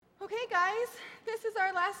Okay, guys, this is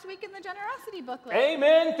our last week in the generosity booklet.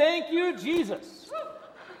 Amen. Thank you, Jesus.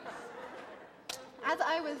 As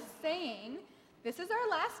I was saying, this is our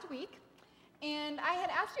last week, and I had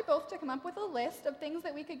asked you both to come up with a list of things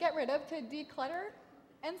that we could get rid of to declutter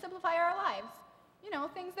and simplify our lives. You know,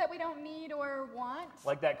 things that we don't need or want.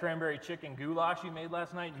 Like that cranberry chicken goulash you made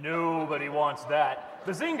last night? Nobody wants that.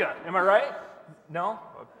 Bazinga, am I right? No?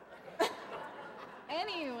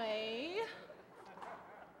 Anyway.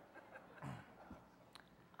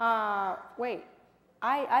 Wait.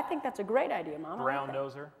 I think that's a great idea, Mom. Brown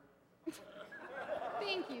noser.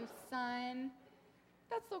 Thank you, son.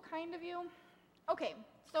 That's so kind of you. Okay,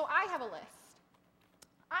 so I have a list.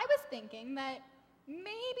 I was thinking that maybe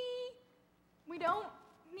we don't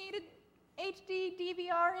need an HD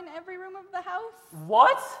DVR in every room of the house.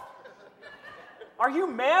 What? Are you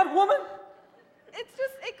mad, woman?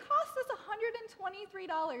 It costs us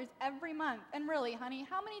 $123 every month. And really, honey,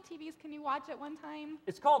 how many TVs can you watch at one time?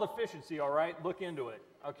 It's called efficiency, all right? Look into it,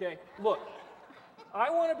 okay? Look, I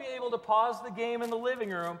want to be able to pause the game in the living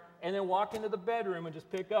room and then walk into the bedroom and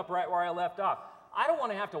just pick up right where I left off. I don't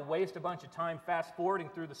want to have to waste a bunch of time fast-forwarding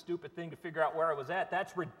through the stupid thing to figure out where I was at.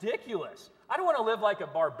 That's ridiculous. I don't want to live like a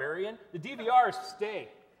barbarian. The DVRs stay.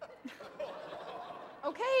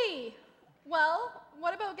 Okay, well,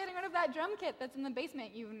 what about getting rid of that drum kit that's in the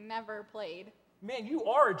basement you never played? Man, you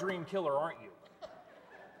are a dream killer, aren't you?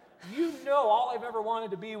 You know all I've ever wanted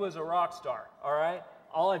to be was a rock star, all right?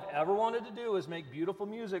 All I've ever wanted to do is make beautiful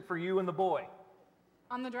music for you and the boy.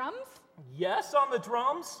 On the drums? Yes, on the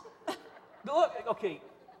drums. Look, okay,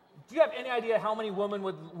 do you have any idea how many women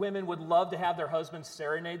would love to have their husbands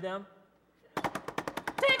serenade them?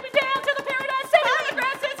 Take me down to the paradise, say the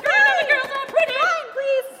grass is green and the girls are pretty. Fine,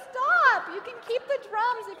 please stop. You can keep the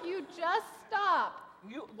drums if you just stop.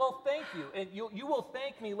 Well, thank you, and you will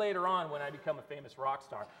thank me later on when I become a famous rock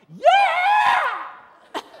star. Yeah!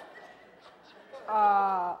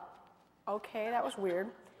 Okay, that was weird.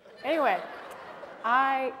 Anyway,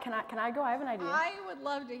 can I go? I have an idea. I would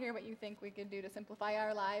love to hear what you think we could do to simplify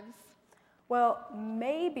our lives. Well,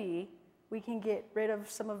 maybe we can get rid of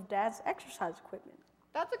some of Dad's exercise equipment.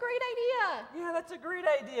 That's a great idea. Yeah, that's a great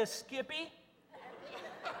idea, Skippy.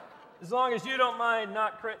 As long as you don't mind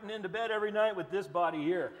not critting into bed every night with this body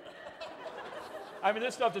here. I mean,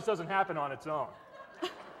 this stuff just doesn't happen on its own.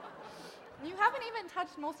 You haven't even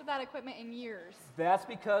touched most of that equipment in years. That's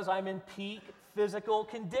because I'm in peak physical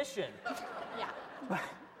condition. Yeah.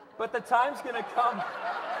 But the time's gonna come.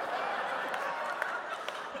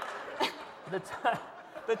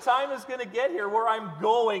 The time is gonna get here where I'm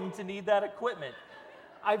going to need that equipment.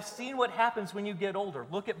 I've seen what happens when you get older.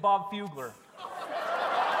 Look at Bob Fugler.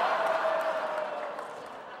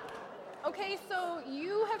 Okay, so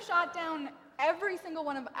you have shot down every single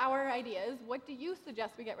one of our ideas. What do you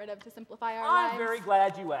suggest we get rid of to simplify our lives? I'm very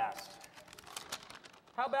glad you asked.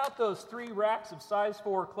 How about those 3 racks of size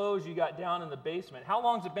 4 clothes you got down in the basement? How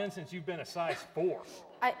long's it been since you've been a size 4?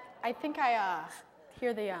 I think I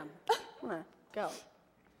hear the I'm gonna go.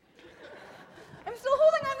 I'm still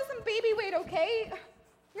holding on to some baby weight, okay?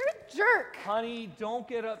 You're a jerk. Honey, don't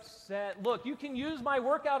get upset. Look, you can use my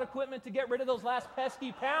workout equipment to get rid of those last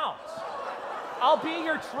pesky pounds. I'll be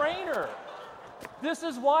your trainer. This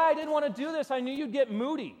is why I didn't want to do this. I knew you'd get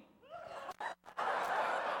moody.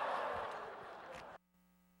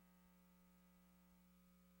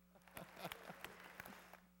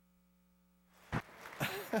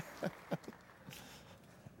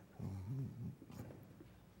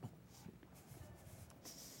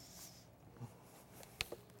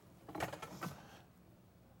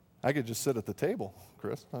 I could just sit at the table,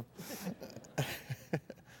 Chris.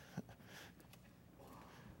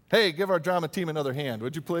 Hey, give our drama team another hand,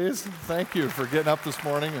 would you please? Thank you for getting up this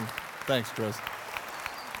morning, and thanks, Chris.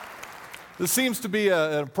 This seems to be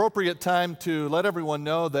an appropriate time to let everyone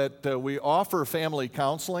know that we offer family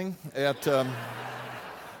counseling at... Well,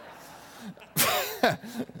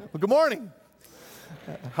 good morning.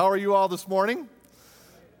 How are you all this morning?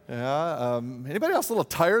 Yeah. Anybody else a little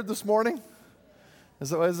tired this morning? Is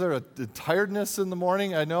there a tiredness in the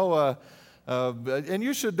morning? I know, and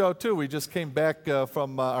you should know too, we just came back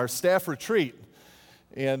from our staff retreat.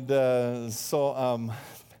 And so I'm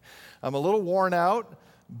a little worn out,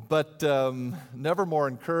 but never more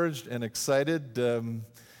encouraged and excited.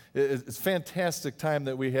 It's a fantastic time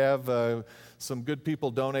that we have. Some good people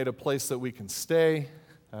donate a place that we can stay.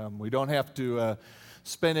 We don't have to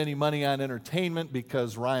spend any money on entertainment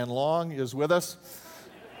because Ryan Long is with us.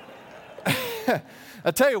 I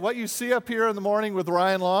tell you, what you see up here in the morning with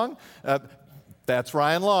Ryan Long, that's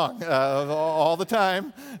Ryan Long all the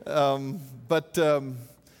time. But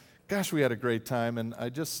gosh, we had a great time, and I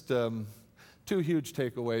just, two huge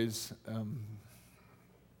takeaways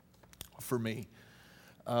for me.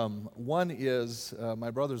 One is,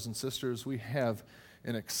 my brothers and sisters, we have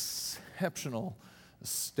an exceptional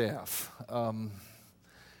staff. Give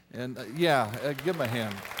them a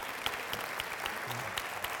hand.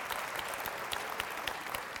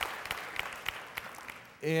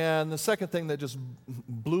 And the second thing that just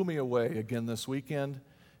blew me away again this weekend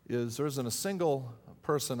is there isn't a single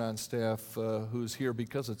person on staff who's here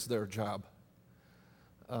because it's their job.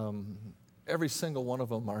 Every single one of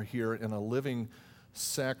them are here in a living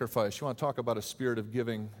sacrifice. You want to talk about a spirit of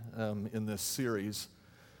giving in this series.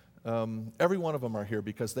 Every one of them are here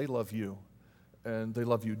because they love you. And they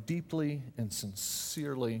love you deeply and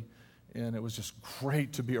sincerely. And it was just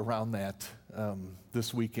great to be around that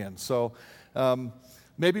this weekend. So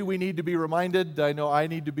maybe we need to be reminded, I know I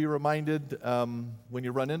need to be reminded, when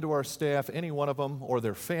you run into our staff, any one of them or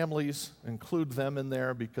their families, include them in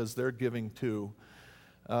there because they're giving too.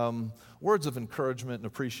 Words of encouragement and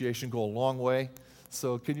appreciation go a long way.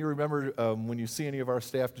 So can you remember when you see any of our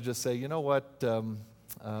staff to just say, you know what,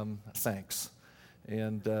 thanks.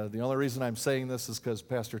 And the only reason I'm saying this is because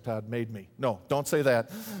Pastor Todd made me. No, don't say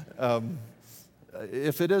that.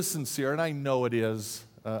 If it is sincere, and I know it is,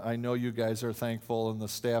 I know you guys are thankful and the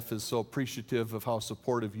staff is so appreciative of how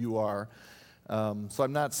supportive you are. So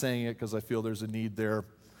I'm not saying it because I feel there's a need there.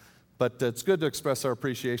 But it's good to express our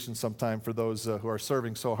appreciation sometime for those who are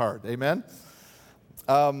serving so hard. Amen?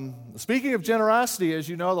 Speaking of generosity, as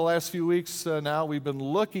you know, the last few weeks now we've been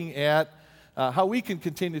looking at how we can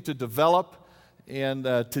continue to develop and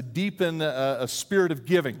to deepen a spirit of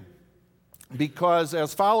giving. Because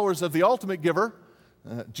as followers of the ultimate giver,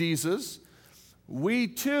 Jesus, we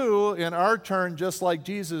too, in our turn, just like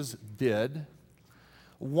Jesus did,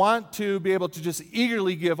 want to be able to just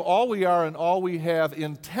eagerly give all we are and all we have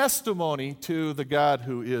in testimony to the God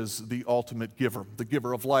who is the ultimate giver, the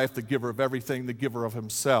giver of life, the giver of everything, the giver of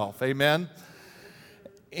himself. Amen?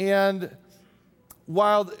 And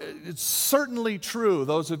while it's certainly true,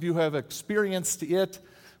 those of you who have experienced it,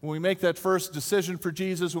 when we make that first decision for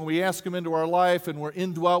Jesus, when we ask him into our life and we're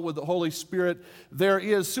indwelt with the Holy Spirit, there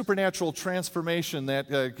is supernatural transformation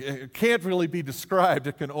that can't really be described.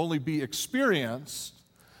 It can only be experienced.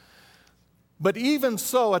 But even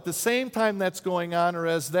so, at the same time that's going on, or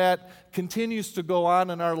as that continues to go on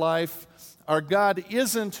in our life, our God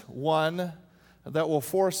isn't one that will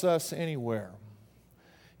force us anywhere.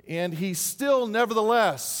 And he still,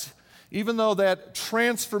 nevertheless, even though that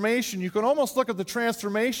transformation, you can almost look at the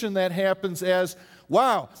transformation that happens as,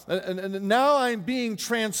 wow, and now I'm being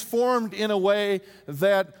transformed in a way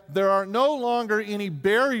that there are no longer any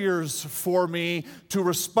barriers for me to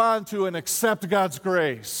respond to and accept God's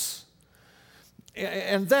grace.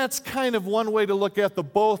 And that's kind of one way to look at the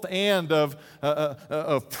both and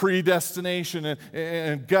of predestination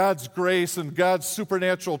and God's grace and God's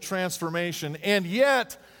supernatural transformation. And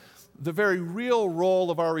yet, the very real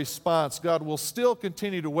role of our response, God will still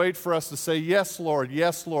continue to wait for us to say, yes, Lord,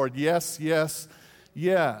 yes, Lord, yes, yes,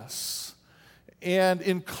 yes. And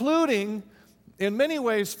including, in many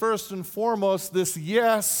ways, first and foremost, this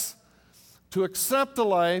yes to accept a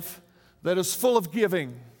life that is full of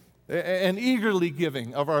giving and eagerly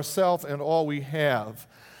giving of ourselves and all we have.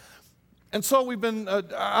 And so we've been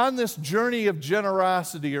on this journey of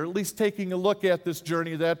generosity, or at least taking a look at this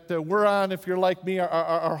journey that we're on, if you're like me,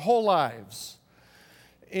 our whole lives.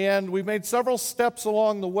 And we've made several steps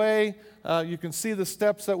along the way. You can see the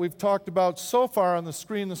steps that we've talked about so far on the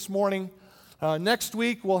screen this morning. Next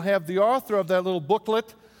week, we'll have the author of that little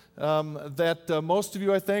booklet that most of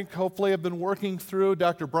you, I think, hopefully have been working through.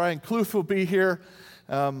 Dr. Brian Kluth will be here.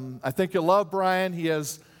 I think you'll love Brian. He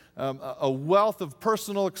has a wealth of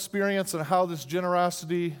personal experience on how this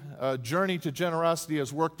generosity, journey to generosity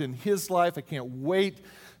has worked in his life. I can't wait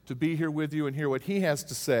to be here with you and hear what he has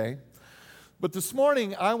to say. But this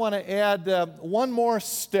morning, I want to add one more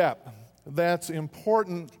step that's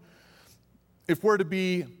important if we're to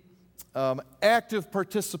be active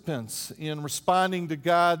participants in responding to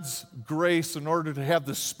God's grace in order to have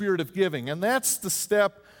the spirit of giving. And that's the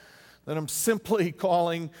step that I'm simply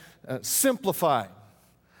calling simplify,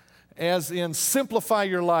 as in simplify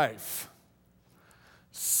your life.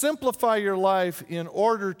 Simplify your life in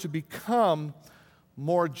order to become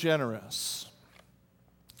more generous.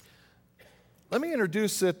 Let me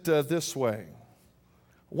introduce it this way.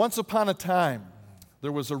 Once upon a time,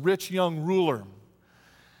 there was a rich young ruler,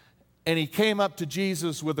 and he came up to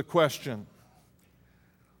Jesus with a question.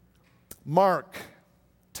 Mark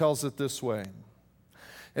tells it this way.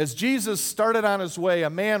 As Jesus started on his way, a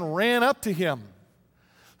man ran up to him,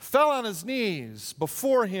 fell on his knees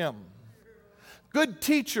before him. "Good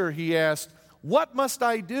teacher," he asked, "what must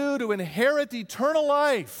I do to inherit eternal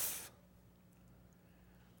life?"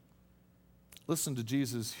 Listen to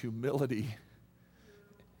Jesus' humility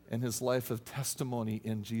and his life of testimony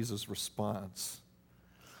in Jesus' response.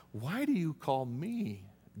 "Why do you call me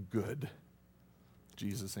good?"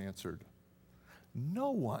 Jesus answered,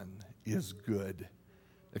 "No one is good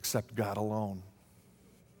except God alone.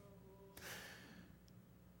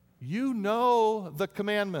 You know the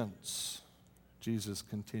commandments," Jesus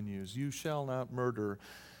continues. "You shall not murder.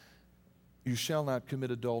 You shall not commit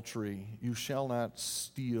adultery. You shall not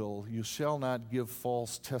steal. You shall not give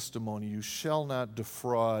false testimony. You shall not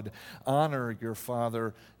defraud. Honor your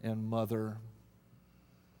father and mother."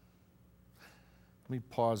 Let me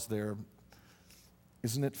pause there.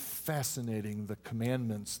 Isn't it fascinating, the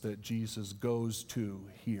commandments that Jesus goes to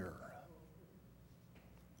here?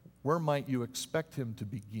 Where might you expect him to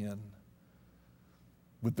begin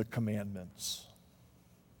with the commandments?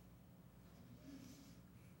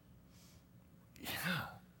 Yeah,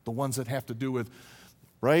 the ones that have to do with,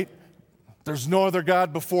 right? There's no other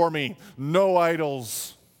God before me, no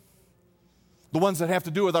idols. The ones that have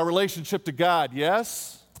to do with our relationship to God,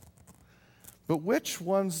 yes? But which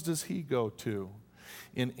ones does he go to?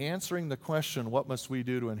 In answering the question, what must we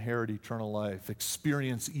do to inherit eternal life,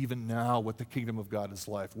 experience even now what the kingdom of God is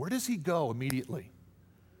like, where does he go immediately?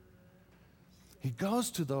 He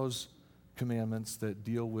goes to those commandments that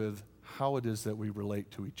deal with how it is that we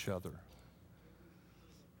relate to each other.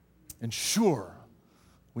 And sure,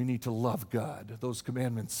 we need to love God. Those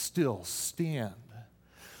commandments still stand.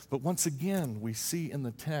 But once again, we see in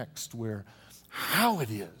the text where how it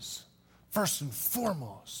is, first and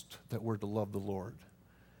foremost, that we're to love the Lord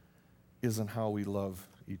isn't how we love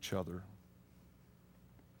each other.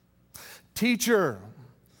 "Teacher,"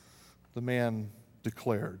 the man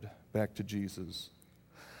declared back to Jesus,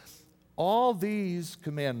 "all these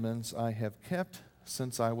commandments I have kept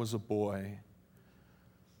since I was a boy."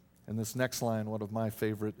 And this next line, one of my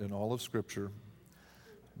favorite in all of Scripture,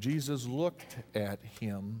 Jesus looked at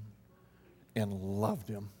him and loved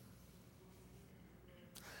him.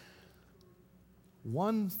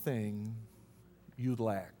 "One thing you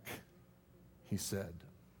lack," he said.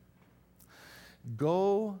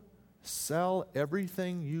 "Go sell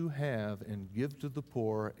everything you have and give to the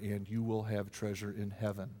poor, and you will have treasure in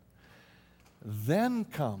heaven. Then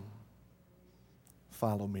come,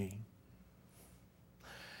 follow me."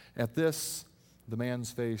 At this, the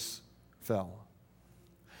man's face fell.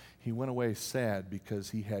 He went away sad because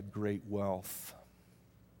he had great wealth.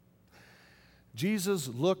 Jesus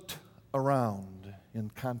looked around. In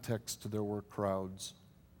context, there were crowds.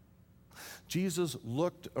 Jesus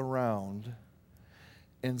looked around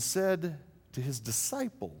and said to his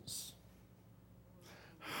disciples,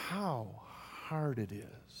 "How hard it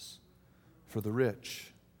is for the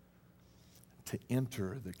rich to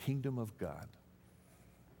enter the kingdom of God."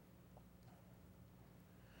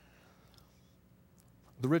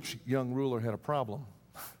 The rich young ruler had a problem,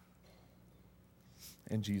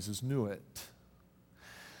 and Jesus knew it.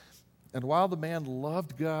 And while the man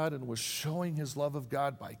loved God and was showing his love of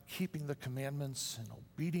God by keeping the commandments and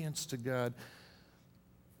obedience to God,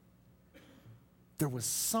 there was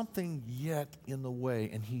something yet in the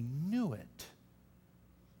way, and he knew it,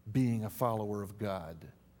 being a follower of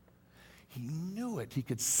God. He knew it. He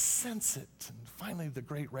could sense it. And finally, the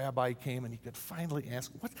great rabbi came, and he could finally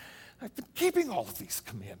ask, "What? I've been keeping all of these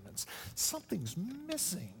commandments. Something's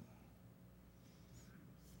missing.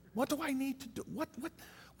 What do I need to do? What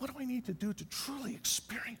do I need to do to truly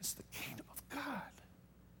experience the kingdom of God?"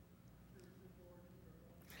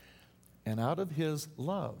 And out of his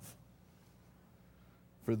love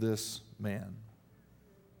for this man,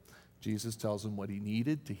 Jesus tells him what he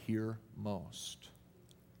needed to hear most.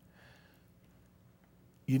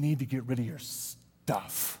 You need to get rid of your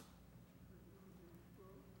stuff.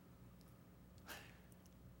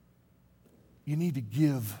 You need to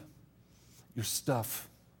give your stuff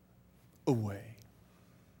away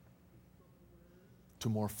to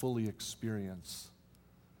more fully experience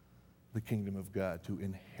the kingdom of God, to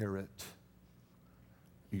inherit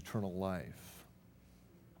eternal life.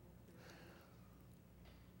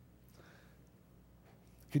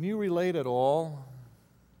 Can you relate at all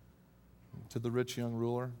to the rich young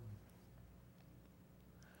ruler?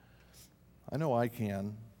 I know I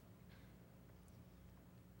can.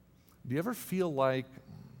 Do you ever feel like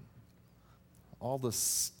all the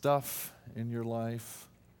stuff in your life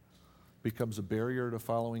becomes a barrier to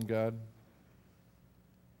following God?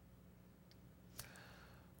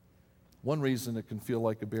 One reason it can feel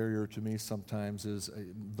like a barrier to me sometimes is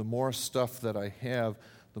the more stuff that I have,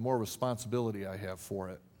 the more responsibility I have for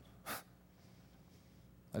it.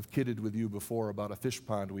 I've kidded with you before about a fish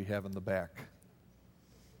pond we have in the back.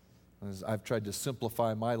 As I've tried to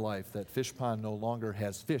simplify my life, that fish pond no longer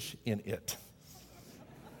has fish in it.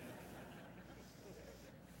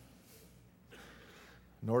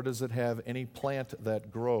 Nor does it have any plant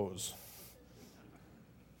that grows.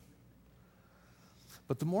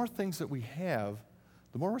 But the more things that we have,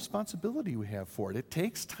 the more responsibility we have for it. It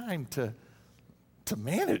takes time to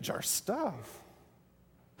manage our stuff.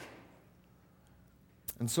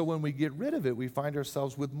 And so when we get rid of it, we find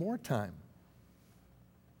ourselves with more time.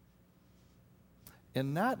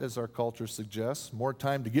 And not, as our culture suggests, more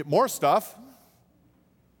time to get more stuff.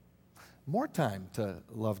 More time to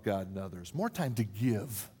love God and others. More time to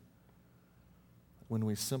give when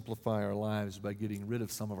we simplify our lives by getting rid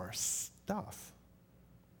of some of our stuff.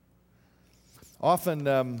 Often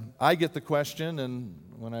I get the question, and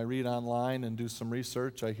when I read online and do some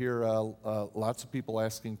research, I hear lots of people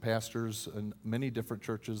asking pastors in many different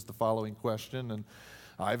churches the following question, and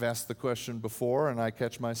I've asked the question before, and I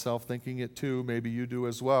catch myself thinking it too. Maybe you do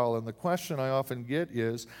as well. And the question I often get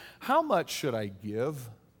is, how much should I give?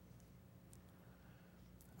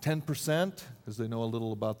 10%? Because they know a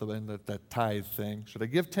little about that tithe thing. Should I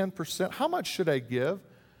give 10%? How much should I give?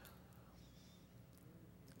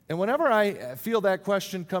 And whenever I feel that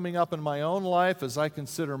question coming up in my own life as I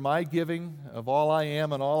consider my giving of all I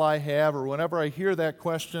am and all I have, or whenever I hear that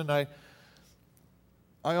question, I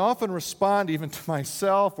often respond even to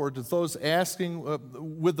myself or to those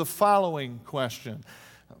asking with the following question.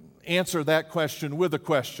 Answer that question with a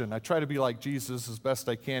question. I try to be like Jesus as best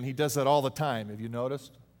I can. He does that all the time. Have you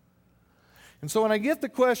noticed? And so when I get the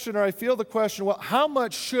question or I feel the question, well, how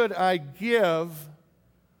much should I give?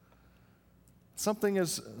 Something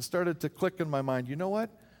has started to click in my mind. You know what?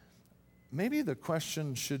 Maybe the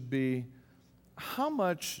question should be, how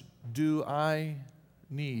much do I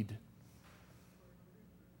need?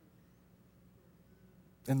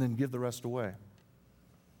 And then give the rest away.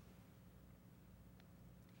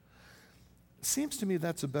 It seems to me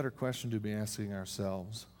that's a better question to be asking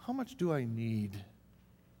ourselves. How much do I need?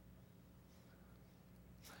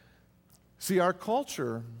 See, our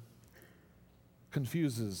culture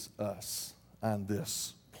confuses us on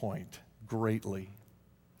this point greatly.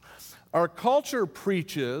 Our culture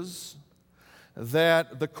preaches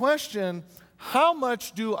that the question, how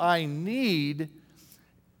much do I need,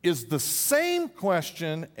 is the same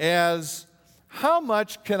question as how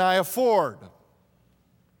much can I afford?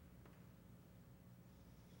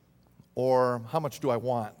 Or how much do I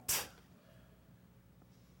want?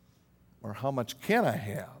 Or how much can I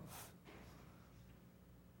have?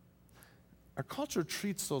 Our culture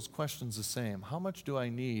treats those questions the same. How much do I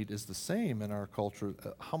need is the same in our culture.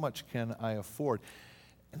 How much can I afford?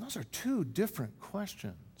 And those are two different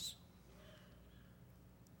questions.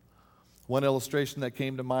 One illustration that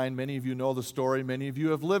came to mind, many of you know the story, many of you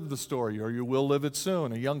have lived the story, or you will live it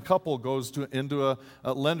soon. A young couple goes into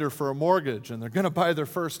a lender for a mortgage, and they're going to buy their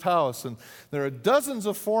first house, and there are dozens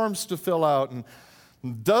of forms to fill out, and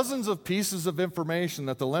dozens of pieces of information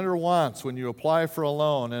that the lender wants when you apply for a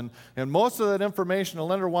loan. And most of that information the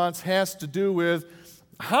lender wants has to do with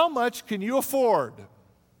how much can you afford?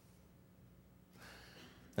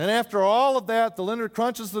 And after all of that, the lender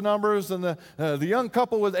crunches the numbers, and the young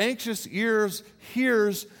couple with anxious ears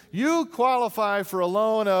hears, you qualify for a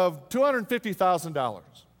loan of $250,000.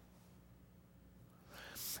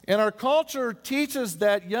 And our culture teaches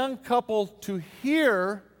that young couple to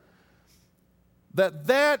hear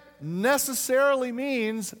that necessarily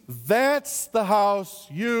means that's the house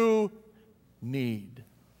you need.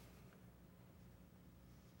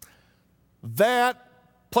 That,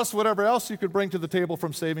 plus whatever else you could bring to the table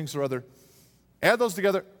from savings or other, add those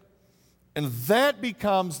together, and that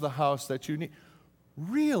becomes the house that you need.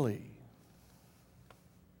 Really?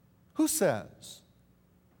 Who says?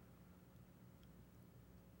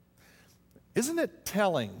 Isn't it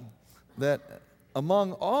telling that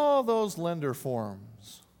among all those lender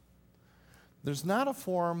forms, there's not a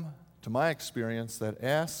form, to my experience, that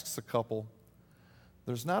asks a couple,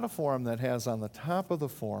 there's not a form that has on the top of the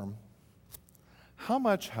form, how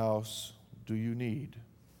much house do you need?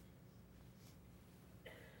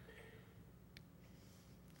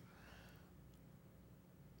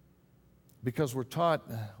 Because we're taught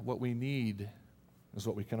what we need is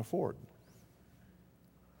what we can afford.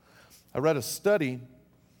 I read a study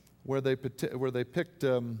where they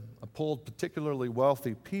pulled particularly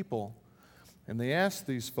wealthy people, and they asked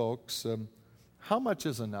these folks, how much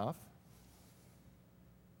is enough?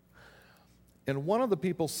 And one of the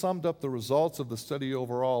people summed up the results of the study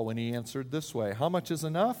overall when he answered this way: how much is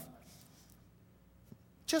enough?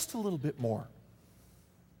 just a little bit more.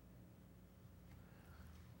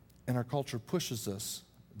 And our culture pushes us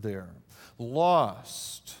there.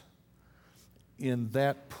 Lost in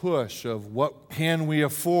that push of what can we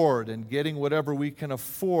afford and getting whatever we can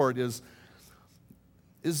afford is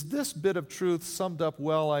this bit of truth summed up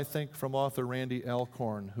well, I think, from author Randy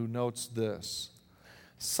Alcorn, who notes this.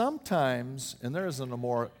 Sometimes, and there isn't a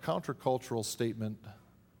more countercultural statement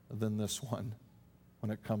than this one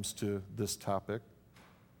when it comes to this topic.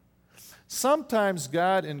 Sometimes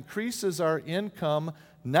God increases our income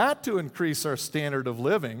not to increase our standard of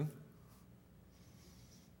living.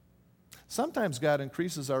 Sometimes God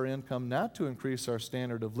increases our income not to increase our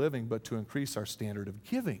standard of living, but to increase our standard of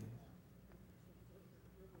giving.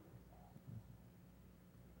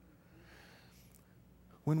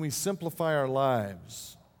 When we simplify our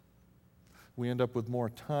lives, we end up with more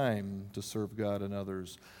time to serve God and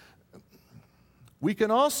others. We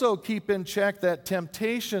can also keep in check that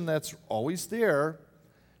temptation that's always there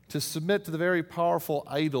to submit to the very powerful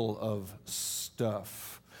idol of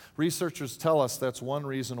stuff. Researchers tell us that's one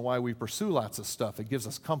reason why we pursue lots of stuff. It gives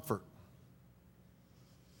us comfort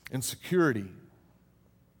and security.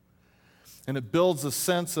 And it builds a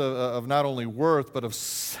sense of not only worth, but of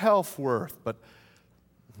self-worth. But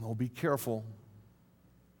be careful.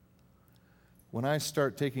 When I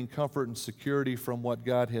start taking comfort and security from what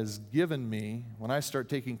God has given me, when I start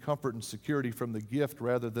taking comfort and security from the gift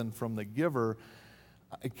rather than from the giver,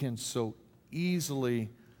 I can so easily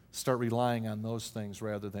start relying on those things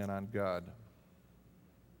rather than on God.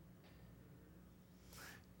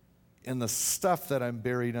 And the stuff that I'm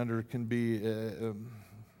buried under can be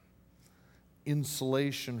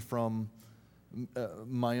insulation from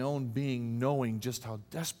my own being, knowing just how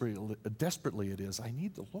desperately it is. I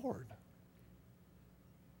need the Lord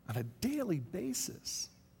on a daily basis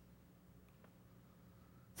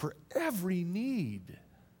for every need.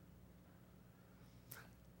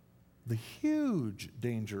 The huge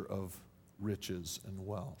danger of riches and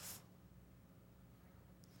wealth.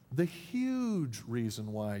 The huge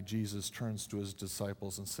reason why Jesus turns to his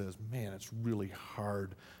disciples and says, man, it's really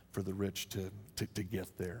hard for the rich to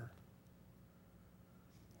get there.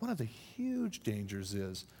 One of the huge dangers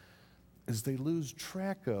is we lose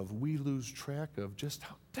track of just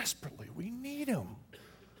how desperately we need him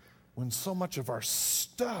when so much of our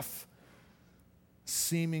stuff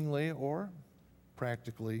seemingly or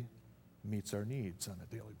practically meets our needs on a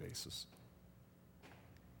daily basis.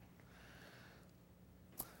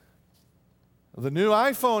 The new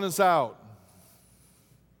iPhone is out.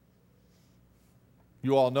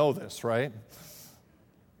 You all know this, right?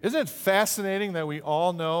 Isn't it fascinating that we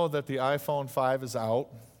all know that the iPhone 5 is out?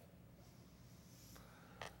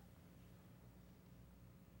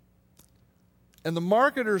 And the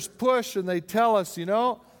marketers push and they tell us,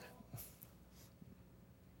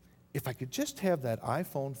 if I could just have that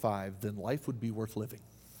iPhone 5, then life would be worth living.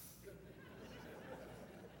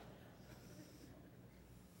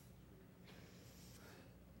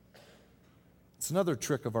 It's another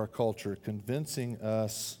trick of our culture, convincing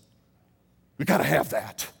us we got to have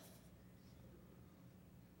that.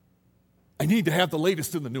 I need to have the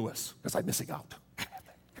latest and the newest because I'm missing out.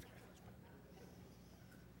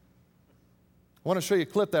 I want to show you a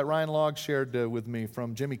clip that Ryan Logg shared with me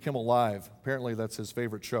from Jimmy Kimmel Live. Apparently that's his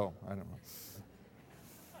favorite show. I don't know.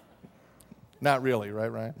 Not really,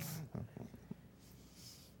 right, Ryan?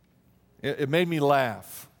 It made me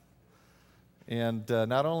laugh. And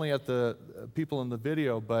not only at the people in the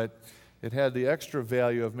video, but it had the extra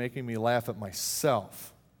value of making me laugh at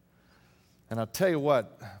myself. And I'll tell you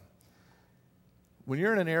what, when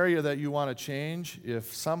you're in an area that you want to change,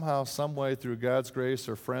 if somehow, some way, through God's grace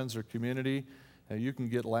or friends or community, you can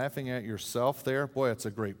get laughing at yourself there, boy, it's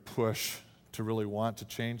a great push to really want to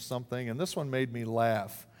change something. And this one made me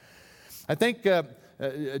laugh. I think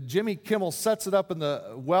Jimmy Kimmel sets it up in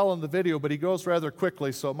the video, but he goes rather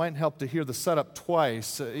quickly, so it might help to hear the setup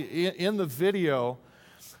twice. In the video,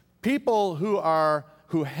 people who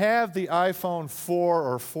have the iPhone 4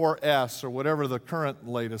 or 4S or whatever the current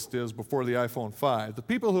latest is before the iPhone 5, the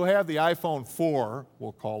people who have the iPhone 4,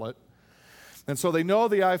 we'll call it, and so they know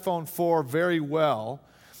the iPhone 4 very well,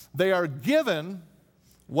 they are given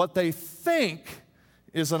what they think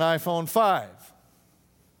is an iPhone 5.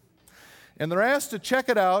 And they're asked to check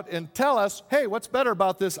it out and tell us, hey, what's better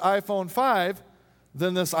about this iPhone 5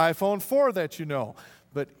 than this iPhone 4 that you know?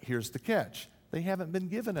 But here's the catch. They haven't been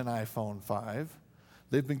given an iPhone 5.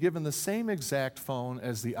 They've been given the same exact phone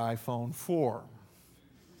as the iPhone 4.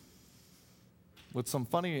 With some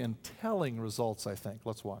funny and telling results, I think.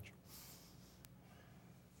 Let's watch.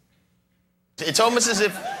 It's almost as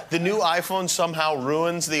if the new iPhone somehow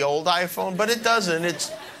ruins the old iPhone, but it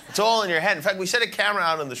doesn't. It's all in your head. In fact, we set a camera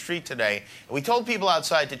out on the street today, and we told people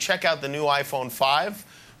outside to check out the new iPhone 5,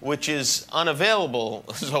 which is unavailable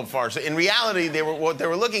so far. So in reality, what they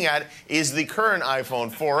were looking at is the current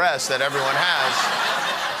iPhone 4S that everyone has.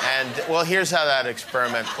 And, well, here's how that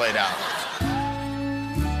experiment played out.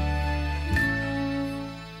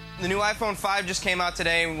 The new iPhone 5 just came out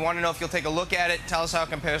today. We want to know if you'll take a look at it. Tell us how it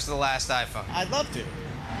compares to the last iPhone. I'd love to.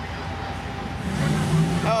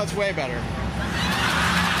 Oh, it's way better.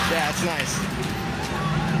 Yeah, it's nice.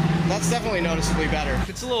 That's definitely noticeably better.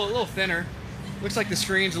 It's a little thinner. Looks like the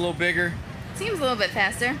screen's a little bigger. Seems a little bit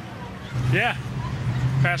faster. Yeah,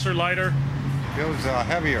 faster, lighter. Feels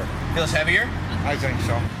heavier. Feels heavier? I think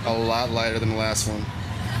so. A lot lighter than the last one.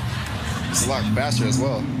 It's a lot faster as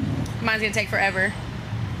well. Mine's gonna take forever.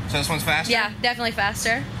 So this one's faster? Yeah, definitely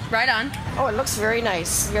faster. Right on. Oh, it looks very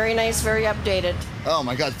nice, very updated. Oh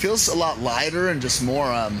my God, it feels a lot lighter and just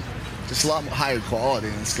more, just a lot more higher quality.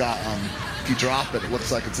 And it's got, if you drop it, it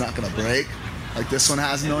looks like it's not gonna break, like this one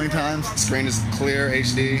has a million times. The screen is clear,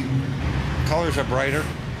 HD. Colors are brighter.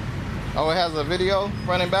 Oh, it has a video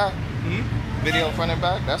front and back? Mm-hmm. Video front and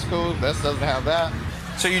back? That's cool. This doesn't have that.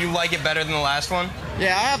 So you like it better than the last one?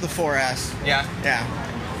 Yeah, I have the 4S. Yeah? Yeah.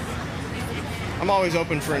 I'm always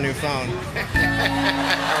open for a new phone. Well,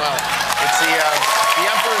 it's the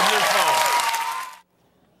Emperor's new phone.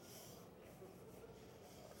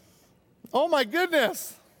 Oh my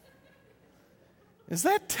goodness. Is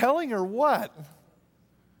that telling or what?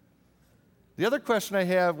 The other question I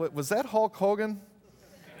have, was that Hulk Hogan?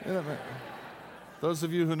 Those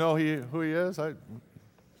of you who know who he is,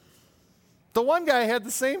 the one guy had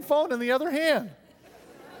the same phone in the other hand.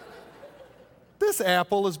 This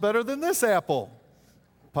apple is better than this apple.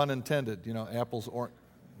 Pun intended, apples orange.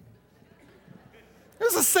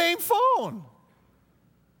 It's the same phone.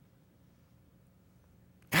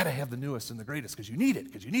 Gotta have the newest and the greatest because you need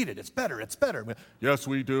it, It's better. Yes,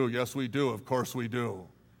 we do. Of course we do.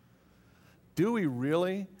 Do we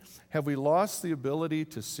really? Have we lost the ability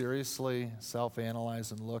to seriously self-analyze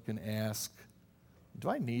and look and ask, do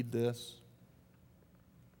I need this?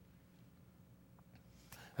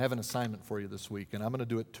 I have an assignment for you this week, and I'm going to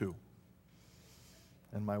do it too.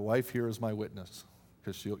 And my wife here is my witness,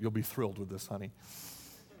 because you'll be thrilled with this, honey.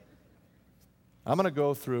 I'm going to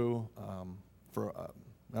go through, I'm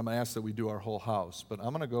going to ask that we do our whole house, but I'm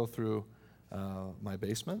going to go through my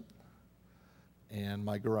basement and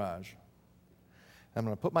my garage. I'm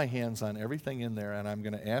going to put my hands on everything in there, and I'm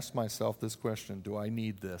going to ask myself this question: do I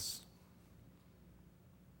need this?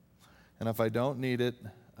 And if I don't need it,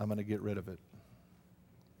 I'm going to get rid of it.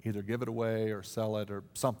 Either give it away or sell it or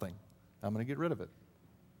something. I'm going to get rid of it.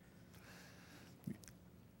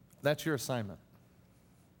 That's your assignment.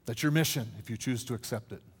 That's your mission if you choose to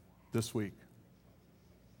accept it this week.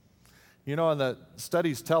 And the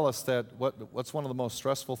studies tell us that what's one of the most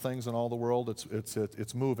stressful things in all the world?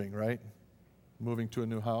 It's moving, right? Moving to a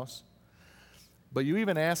new house. But you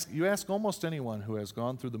ask almost anyone who has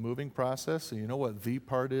gone through the moving process, and you know what the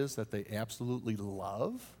part is that they absolutely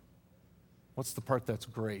love? What's the part that's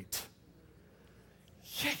great?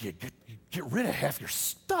 Yeah, you get rid of half your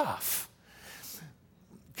stuff.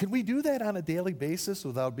 Can we do that on a daily basis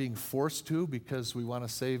without being forced to because we want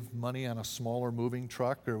to save money on a smaller moving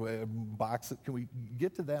truck or a box? Can we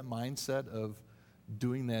get to that mindset of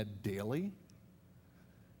doing that daily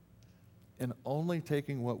and only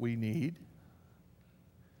taking what we need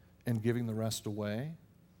and giving the rest away?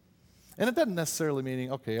 And it doesn't necessarily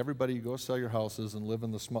mean, okay, everybody go sell your houses and live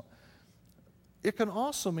in the small. It can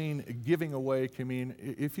also mean giving away can mean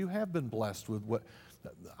if you have been blessed with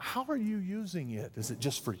how are you using it? Is it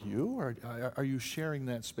just for you, or are you sharing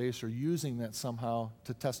that space or using that somehow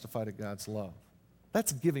to testify to God's love?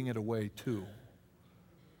 That's giving it away too.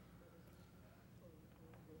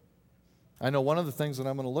 I know one of the things that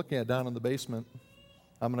I'm going to look at down in the basement,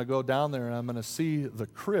 I'm going to go down there and I'm going to see the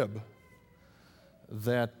crib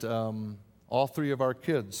that all three of our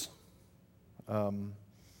kids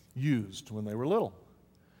used when they were little.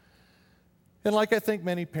 And like I think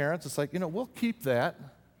many parents, it's like, we'll keep that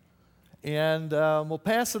and we'll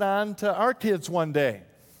pass it on to our kids one day.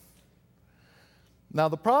 Now,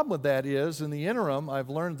 the problem with that is, in the interim, I've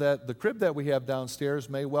learned that the crib that we have downstairs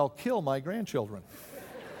may well kill my grandchildren.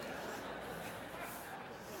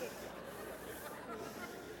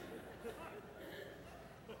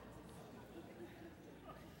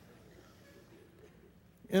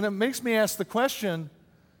 And it makes me ask the question,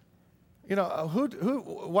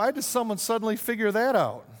 why does someone suddenly figure that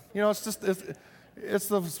out? It's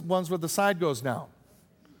the ones where the side goes down.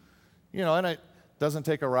 And it doesn't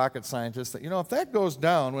take a rocket scientist that, if that goes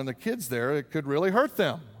down when the kid's there, it could really hurt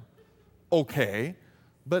them. Okay,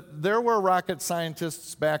 But there were rocket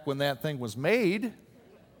scientists back when that thing was made.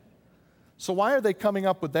 So why are they coming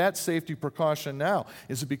up with that safety precaution now?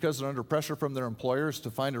 Is it because they're under pressure from their employers to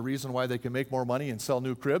find a reason why they can make more money and sell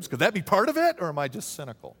new cribs? Could that be part of it, or am I just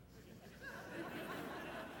cynical?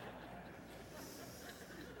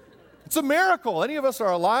 It's a miracle. Any of us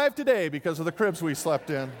are alive today because of the cribs we slept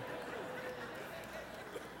in.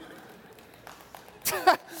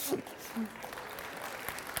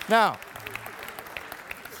 Now,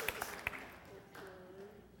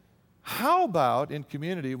 how about in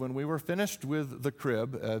community when we were finished with the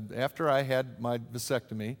crib, after I had my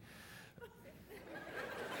vasectomy?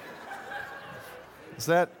 Is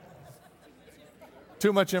that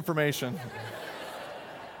too much information?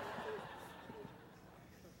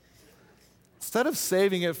 Instead of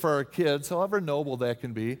saving it for our kids, however noble that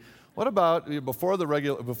can be, what about before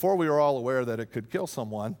we were all aware that it could kill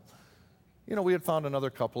someone, we had found another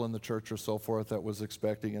couple in the church or so forth that was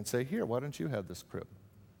expecting and say, here, why don't you have this crib?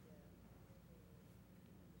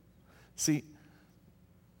 See,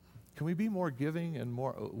 can we be more giving and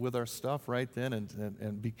more with our stuff right then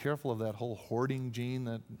and be careful of that whole hoarding gene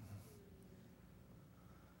that...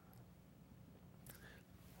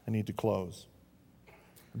 I need to close.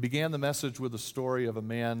 I began the message with a story of a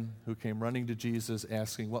man who came running to Jesus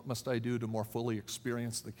asking, what must I do to more fully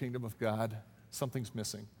experience the kingdom of God? Something's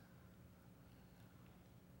missing.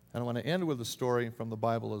 And I want to end with a story from the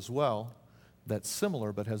Bible as well that's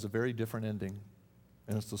similar but has a very different ending.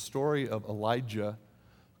 And it's the story of Elijah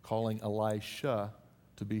calling Elisha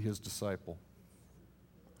to be his disciple.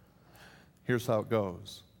 Here's how it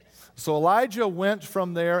goes. So Elijah went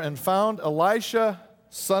from there and found Elisha,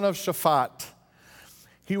 son of Shaphat.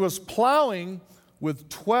 He was plowing with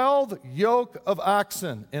 12 yoke of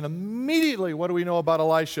oxen. And immediately, what do we know about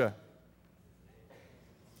Elisha?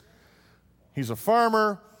 He's a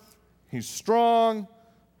farmer. He's strong.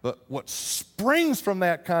 But what springs from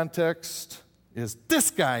that context is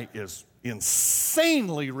this guy is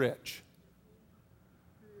insanely rich.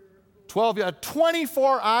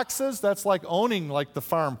 24 oxes, that's like owning like the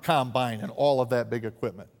farm combine and all of that big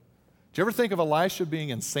equipment. Do you ever think of Elisha being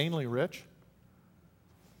insanely rich?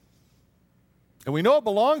 And we know it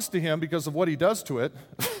belongs to him because of what he does to it.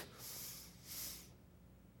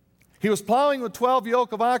 He was plowing with 12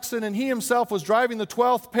 yoke of oxen, and he himself was driving the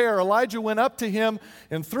 12th pair. Elijah went up to him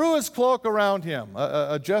and threw his cloak around him,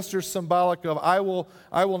 a gesture symbolic of, I will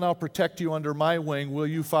now protect you under my wing. Will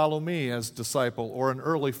you follow me as disciple, or an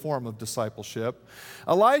early form of discipleship?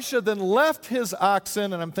 Elisha then left his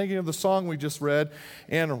oxen, and I'm thinking of the song we just read,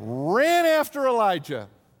 and ran after Elijah.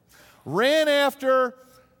 Ran after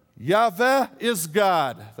Yahweh is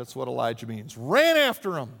God. That's what Elijah means. Ran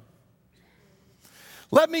after him.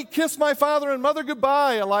 Let me kiss my father and mother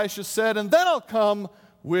goodbye, Elisha said, and then I'll come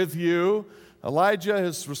with you. Elijah,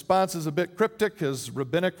 his response is a bit cryptic. His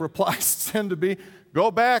rabbinic replies tend to be,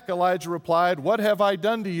 go back, Elijah replied. What have I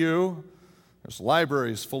done to you? There's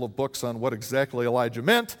libraries full of books on what exactly Elijah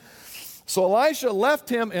meant. So Elisha left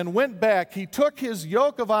him and went back. He took his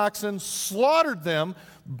yoke of oxen, slaughtered them,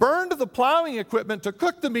 burned the plowing equipment to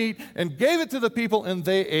cook the meat, and gave it to the people, and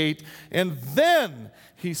they ate. And then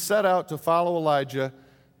he set out to follow Elijah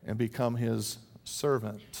and become his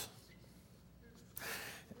servant.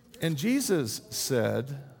 And Jesus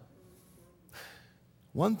said,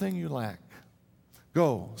 one thing you lack.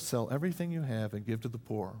 Go, sell everything you have and give to the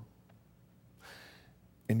poor,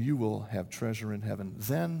 and you will have treasure in heaven.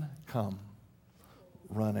 Then come,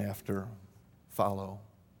 run after, follow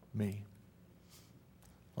me.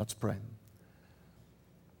 Let's pray.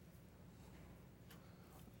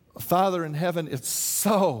 Father in heaven, it's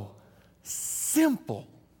so simple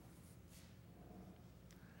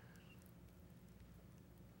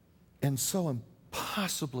and so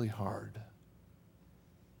impossibly hard.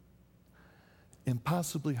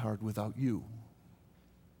 Impossibly hard without you.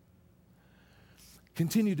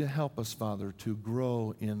 Continue to help us, Father, to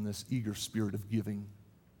grow in this eager spirit of giving.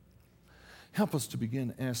 Help us to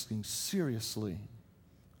begin asking seriously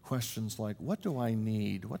questions like, what do I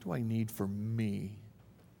need? What do I need for me?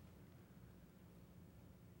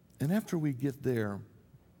 And after we get there,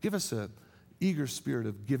 give us an eager spirit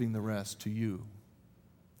of giving the rest to you,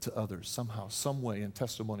 to others, somehow, some way, in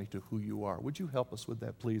testimony to who you are. Would you help us with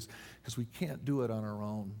that, please? Because we can't do it on our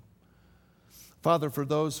own. Father, for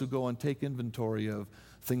those who go and take inventory of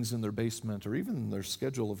things in their basement or even their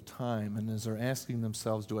schedule of time, and as they're asking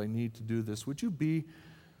themselves, do I need to do this? Would you be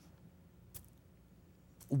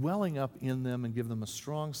welling up in them and give them a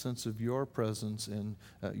strong sense of your presence and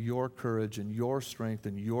your courage and your strength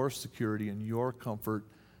and your security and your comfort,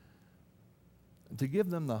 to give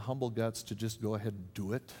them the humble guts to just go ahead and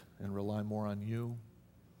do it and rely more on you?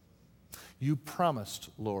 You promised,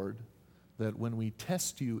 Lord, that when we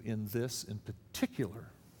test you in this in particular,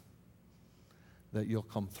 that you'll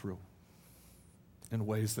come through in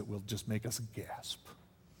ways that will just make us gasp.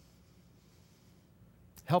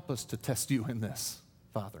 Help us to test you in this,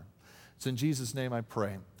 Father. It's in Jesus' name I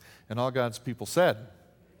pray. And all God's people said,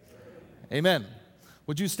 Amen.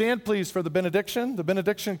 Would you stand, please, for the benediction? The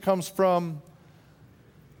benediction comes from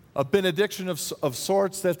a benediction of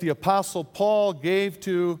sorts that the Apostle Paul gave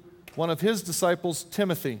to one of his disciples,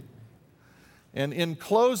 Timothy. And in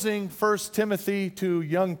closing 1 Timothy to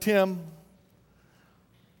young Tim,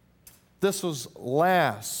 this was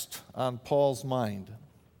last on Paul's mind.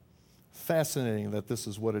 Fascinating that this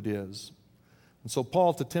is what it is. And so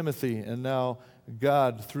Paul to Timothy, and now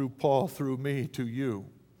God through Paul, through me to you.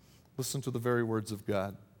 Listen to the very words of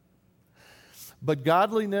God. But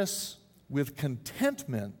godliness with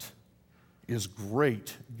contentment is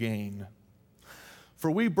great gain. For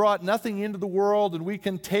we brought nothing into the world, and we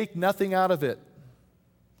can take nothing out of it.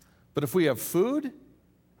 But if we have food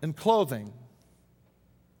and clothing,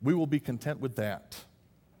 we will be content with that.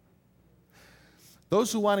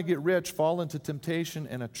 Those who want to get rich fall into temptation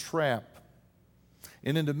and a trap,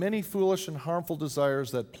 and into many foolish and harmful desires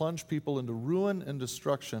that plunge people into ruin and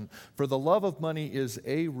destruction. For the love of money is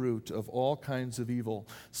a root of all kinds of evil.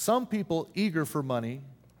 Some people, eager for money,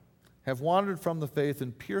 have wandered from the faith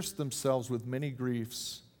and pierced themselves with many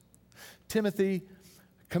griefs. Timothy,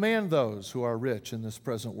 command those who are rich in this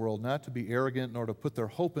present world not to be arrogant, nor to put their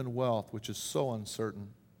hope in wealth, which is so uncertain,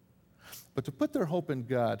 but to put their hope in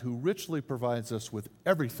God, who richly provides us with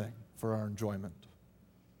everything for our enjoyment.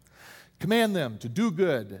 Command them to do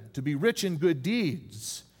good, to be rich in good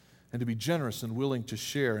deeds, and to be generous and willing to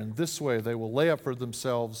share. In this way, they will lay up for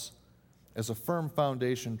themselves as a firm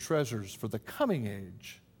foundation treasures for the coming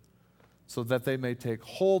age, so that they may take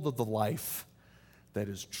hold of the life that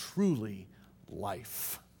is truly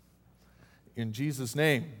life. In Jesus'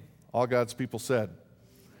 name, all God's people said,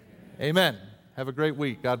 Amen. Have a great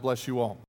week. God bless you all.